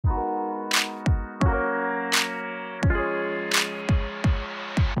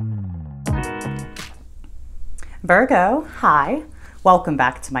Virgo, hi, welcome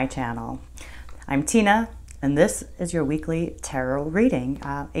back to my channel. I'm Tina, and this is your weekly tarot reading,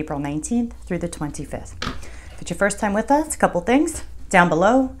 April 19th through the 25th. If it's your first time with us, a couple things. Down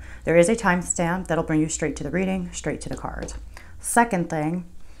below, there is a timestamp that'll bring you straight to the reading, straight to the cards. Second thing,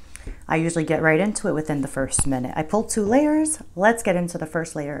 I usually get right into it within the first minute. I pulled 2 layers. Let's get into the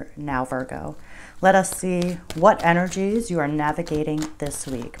first layer now, Virgo. Let us see what energies you are navigating this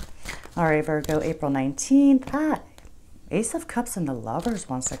week. All right, Virgo, April 19th. Ace of Cups and the Lovers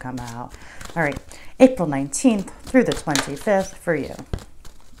wants to come out. All right, April 19th through the 25th for you.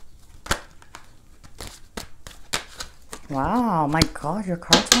 Wow, my God, your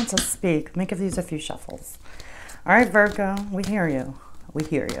cards want to speak. Let me give these a few shuffles. All right, Virgo, we hear you. We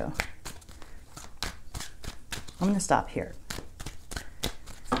hear you. I'm going to stop here.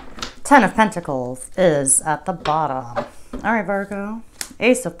 10 of Pentacles is at the bottom. All right, Virgo.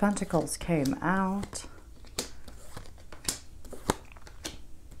 Ace of Pentacles came out.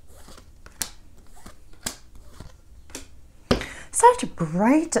 Such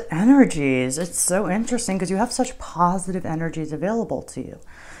bright energies. It's so interesting because you have such positive energies available to you.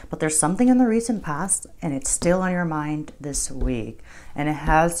 But there's something in the recent past and it's still on your mind this week. And it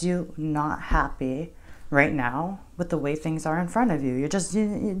has you not happy right now with the way things are in front of you. You're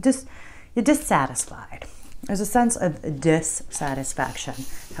dissatisfied. There's a sense of dissatisfaction.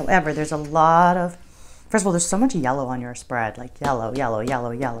 However, there's a lot of, first of all, there's so much yellow on your spread, like yellow, yellow,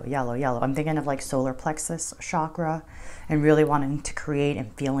 yellow, yellow, yellow, yellow. I'm thinking of like solar plexus chakra and really wanting to create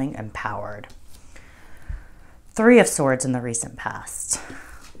and feeling empowered. 3 of Swords in the recent past.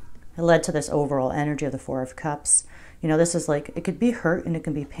 It led to this overall energy of the 4 of Cups. You know, this is like, it could be hurt and it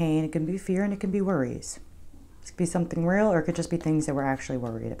can be pain, it can be fear and it can be worries. It could be something real or it could just be things that we're actually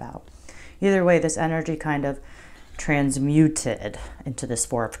worried about. Either way, this energy kind of transmuted into this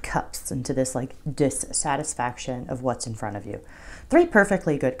 4 of Cups, into this like dissatisfaction of what's in front of you. 3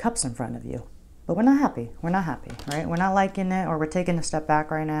 perfectly good cups in front of you, but we're not happy. We're not happy, right? We're not liking it, or we're taking a step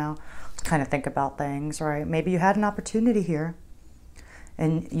back right now to kind of think about things, right? Maybe you had an opportunity here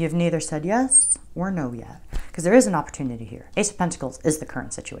and you've neither said yes or no yet, because there is an opportunity here. Ace of Pentacles is the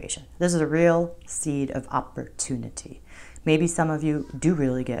current situation. This is a real seed of opportunity. Maybe some of you do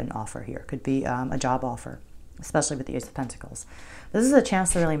really get an offer here. Could be a job offer, especially with the Ace of Pentacles. This is a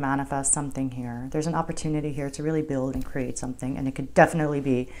chance to really manifest something here. There's an opportunity here to really build and create something, and it could definitely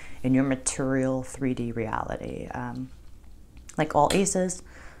be in your material 3D reality. Like all aces,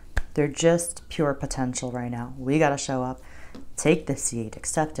 they're just pure potential right now. We got to show up, take the seed,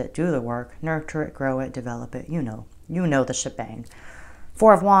 accept it, do the work, nurture it, grow it, develop it. You know the shebang.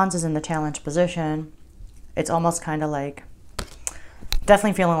 4 of Wands is in the challenge position. It's almost kind of like,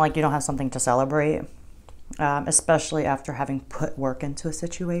 definitely feeling like you don't have something to celebrate, especially after having put work into a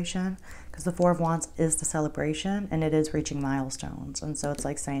situation, because the 4 of Wands is the celebration and it is reaching milestones. And so it's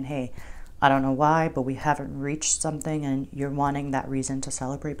like saying, hey, I don't know why, but we haven't reached something and you're wanting that reason to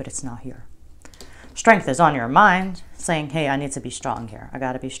celebrate, but it's not here. Strength is on your mind, saying, hey, I need to be strong here. I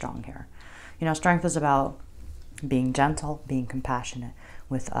got to be strong here. You know, strength is about being gentle, being compassionate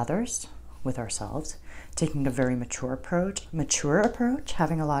with others, with ourselves, taking a very mature approach,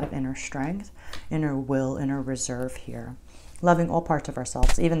 having a lot of inner strength, inner will, inner reserve here. Loving all parts of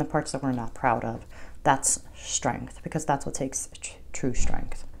ourselves, even the parts that we're not proud of. That's strength, because that's what takes true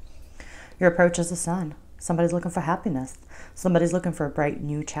strength. Your approach is the sun. Somebody's looking for happiness. Somebody's looking for a bright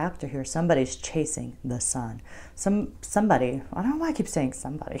new chapter here. Somebody's chasing the sun. Somebody, I don't know why I keep saying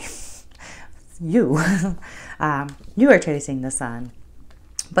somebody. You. You are chasing the sun.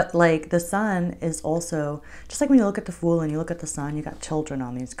 But like the sun is also, just like when you look at the Fool and you look at the sun, you got children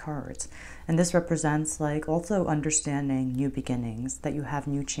on these cards. And this represents like also understanding new beginnings, that you have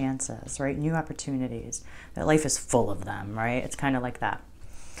new chances, right? New opportunities, that life is full of them, right? It's kind of like that.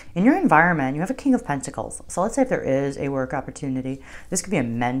 In your environment, you have a King of Pentacles. So let's say if there is a work opportunity, this could be a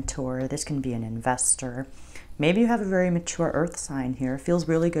mentor, this can be an investor. Maybe you have a very mature earth sign here. Feels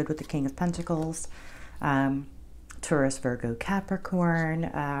really good with the King of Pentacles. Taurus, Virgo,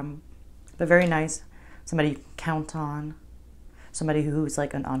 Capricorn, but very nice. Somebody you can count on, somebody who's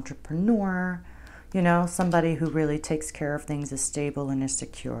like an entrepreneur, you know, somebody who really takes care of things, is stable and is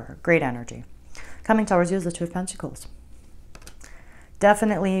secure. Great energy. Coming towards you is the 2 of Pentacles.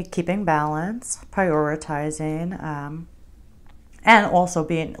 Definitely keeping balance, prioritizing, and also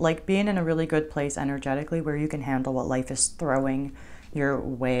being in a really good place energetically where you can handle what life is throwing your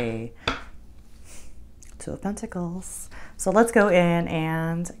way. 2 of Pentacles. So let's go in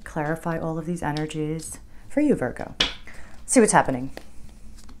and clarify all of these energies for you, Virgo. See what's happening.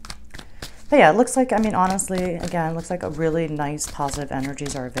 But yeah, it looks like, I mean, honestly, again, it looks like a really nice positive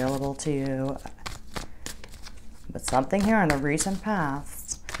energies are available to you. But something here in the recent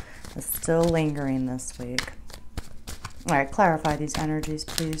past is still lingering this week. All right, clarify these energies,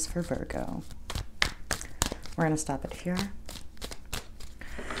 please, for Virgo. We're going to stop it here.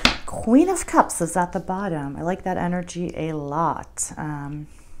 Queen of Cups is at the bottom. I like that energy a lot.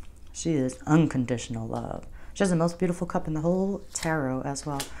 She is unconditional love. She has the most beautiful cup in the whole tarot as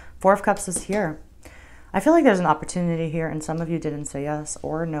well. Four of Cups is here. I feel like there's an opportunity here, and some of you didn't say yes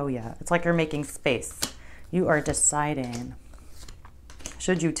or no yet. It's like you're making space. You are deciding.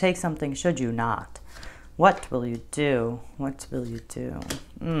 Should you take something? Should you not? What will you do? What will you do?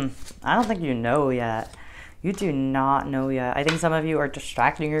 I don't think you know yet. You do not know yet. I think some of you are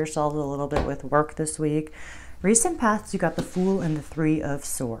distracting yourselves a little bit with work this week. Recent paths, you got the Fool and the Three of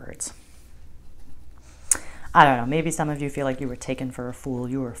Swords. I don't know. Maybe some of you feel like you were taken for a fool.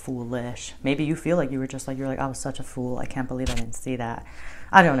 You were foolish. Maybe you feel like you were just like, you're like, I was such a fool. I can't believe I didn't see that.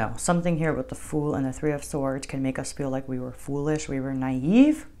 I don't know. Something here with the Fool and the Three of Swords can make us feel like we were foolish. We were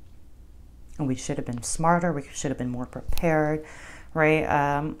naive. And we should have been smarter. We should have been more prepared. Right?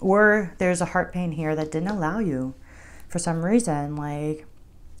 Or there's a heart pain here that didn't allow you for some reason. Like,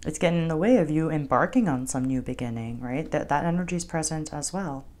 it's getting in the way of you embarking on some new beginning, right? That energy is present as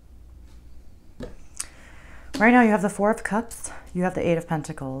well. Right now you have the Four of Cups. You have the Eight of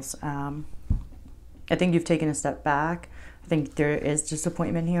Pentacles. I think you've taken a step back. I think there is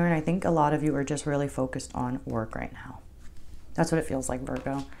disappointment here. And I think a lot of you are just really focused on work right now. That's what it feels like,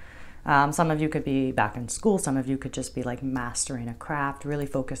 Virgo. Some of you could be back in school. Some of you could just be like mastering a craft, really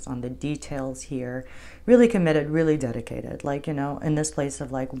focused on the details here, really committed, really dedicated, like, you know, in this place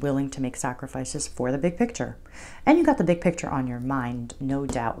of like willing to make sacrifices for the big picture. And you got the big picture on your mind, no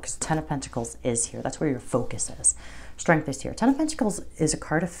doubt, because Ten of Pentacles is here. That's where your focus is. Strength is here. Ten of Pentacles is a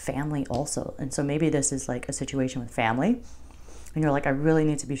card of family also. And so maybe this is like a situation with family. And you're like, I really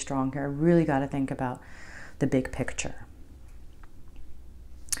need to be strong here. I really got to think about the big picture.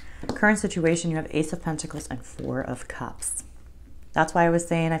 Current situation, you have Ace of Pentacles and Four of Cups. That's why I was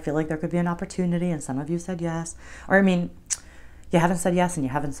saying I feel like there could be an opportunity, and some of you said yes. Or, I mean, you haven't said yes and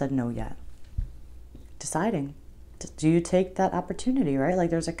you haven't said no yet. Deciding. Do you take that opportunity, right? Like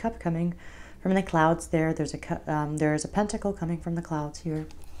there's a cup coming from the clouds there. There's a pentacle coming from the clouds here.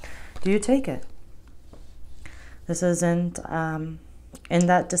 Do you take it? This isn't in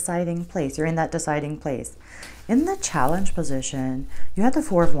that deciding place. You're in that deciding place. In the challenge position, you have the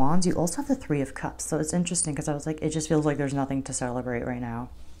Four of Wands. You also have the Three of Cups. So it's interesting because I was like, it just feels like there's nothing to celebrate right now.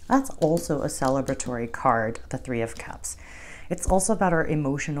 That's also a celebratory card, the Three of Cups. It's also about our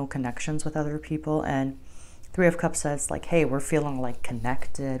emotional connections with other people. And Three of Cups says like, hey, we're feeling like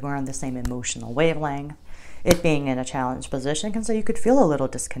connected. We're on the same emotional wavelength. It being in a challenge position can say you could feel a little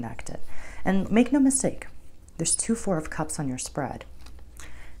disconnected. And make no mistake, there's two Four of Cups on your spread.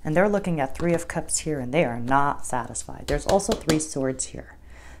 And they're looking at Three of Cups here, and they are not satisfied. There's also Three Swords here.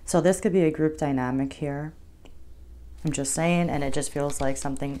 So this could be a group dynamic here. I'm just saying, and it just feels like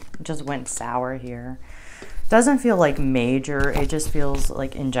something just went sour here. Doesn't feel like major. It just feels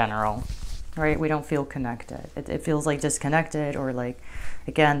like in general, right? We don't feel connected. It feels like disconnected, or like,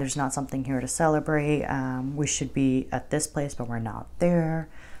 again, there's not something here to celebrate. We should be at this place, but we're not there.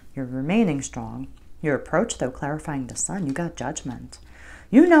 You're remaining strong. Your approach, though, clarifying the Sun, you got Judgment.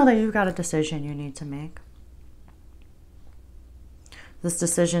 You know that you've got a decision you need to make. This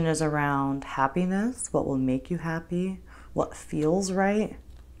decision is around happiness, what will make you happy, what feels right,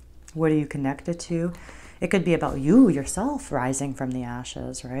 what are you connected to. It could be about you, yourself, rising from the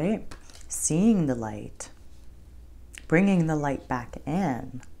ashes, right? Seeing the light, bringing the light back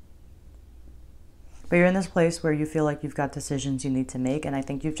in. But you're in this place where you feel like you've got decisions you need to make, and I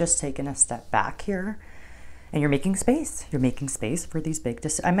think you've just taken a step back here. And you're making space. You're making space for these big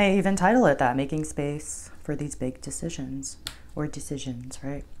decisions. I may even title it that, making space for these big decisions, or decisions,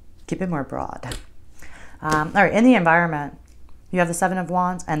 right? Keep it more broad. All right, in the environment, you have the Seven of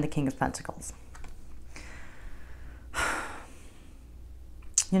Wands and the King of Pentacles.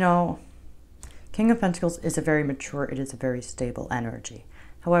 You know, King of Pentacles is a very mature, it is a very stable energy.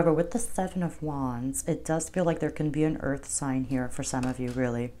 However, with the Seven of Wands, it does feel like there can be an earth sign here for some of you,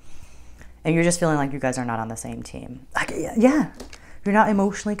 really. And you're just feeling like you guys are not on the same team. Like, yeah, you're not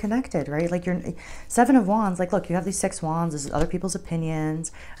emotionally connected, right? Like you're Seven of Wands. Like, look, you have these Six Wands. This is other people's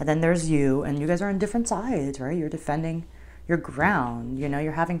opinions. And then there's you. And you guys are on different sides, right? You're defending your ground. You know,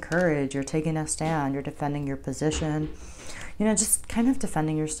 you're having courage. You're taking a stand. You're defending your position. You know, just kind of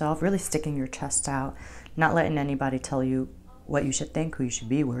defending yourself. Really sticking your chest out. Not letting anybody tell you what you should think, who you should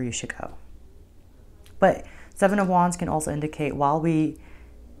be, where you should go. But Seven of Wands can also indicate while we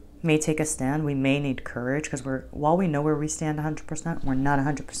may take a stand, we may need courage, because while we know where we stand 100%, we're not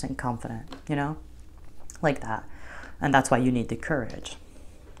 100% confident, you know, like that. And that's why you need the courage.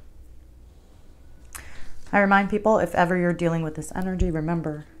 I remind people, if ever you're dealing with this energy,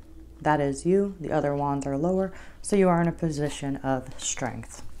 remember that is you. The other wands are lower, so you are in a position of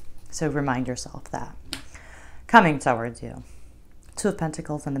strength. So remind yourself that. Coming towards you, Two of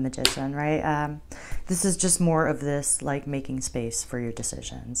Pentacles and the Magician, right? This is just more of this, like, making space for your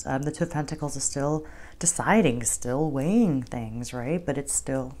decisions. The Two of Pentacles is still deciding, still weighing things, right? But it's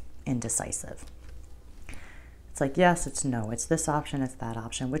still indecisive. It's like, yes, it's no, it's this option, it's that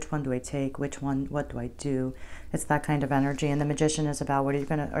option. Which one do I take? Which one, what do I do? It's that kind of energy. And the Magician is about,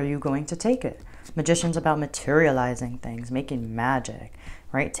 are you going to take it? Magician's about materializing things, making magic,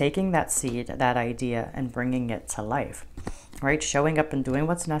 right? Taking that seed, that idea, and bringing it to life, right? Showing up and doing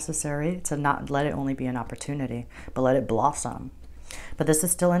what's necessary to not let it only be an opportunity, but let it blossom. But this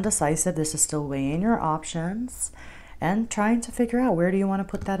is still indecisive. This is still weighing your options and trying to figure out, where do you want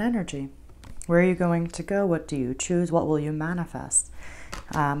to put that energy? Where are you going to go? What do you choose? What will you manifest?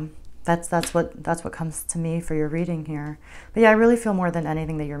 That's what comes to me for your reading here. But yeah, I really feel more than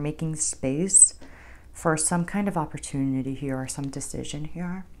anything that you're making space for some kind of opportunity here or some decision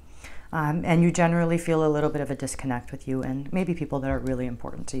here. And you generally feel a little bit of a disconnect with you and maybe people that are really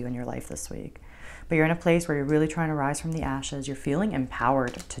important to you in your life this week. But you're in a place where you're really trying to rise from the ashes. You're feeling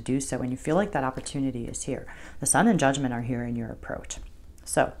empowered to do so, and you feel like that opportunity is here. The Sun and Judgment are here in your approach.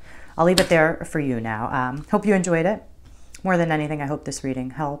 So I'll leave it there for you now. Hope you enjoyed it. More than anything, I hope this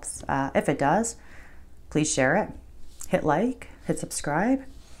reading helps. If it does, please share it. Hit like, hit subscribe.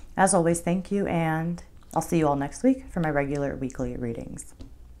 As always, thank you, and I'll see you all next week for my regular weekly readings.